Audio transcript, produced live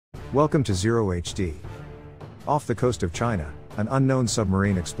Welcome to Zero HD. Off the coast of China, an unknown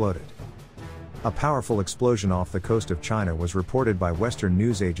submarine exploded. A powerful explosion off the coast of China was reported by Western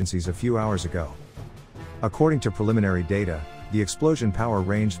news agencies a few hours ago. According to preliminary data, the explosion power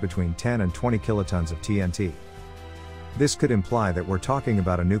ranged between 10 and 20 kilotons of TNT. This could imply that we're talking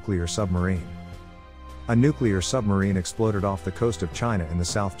about a nuclear submarine. A nuclear submarine exploded off the coast of China in the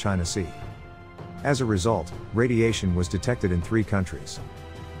South China Sea. As a result, radiation was detected in 3 countries.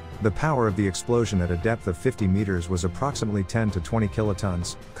 The power of the explosion at a depth of 50 meters was approximately 10 to 20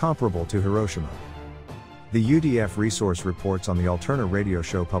 kilotons, comparable to Hiroshima. The UDF resource reports on the Alterna radio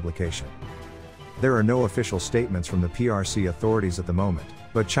show publication. There are no official statements from the PRC authorities at the moment,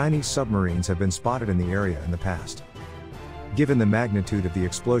 but Chinese submarines have been spotted in the area in the past. Given the magnitude of the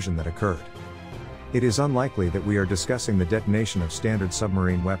explosion that occurred, it is unlikely that we are discussing the detonation of standard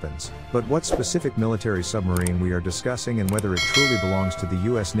submarine weapons, but what specific military submarine we are discussing and whether it truly belongs to the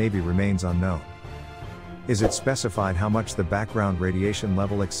US Navy remains unknown. Is it specified how much the background radiation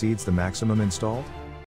level exceeds the maximum installed?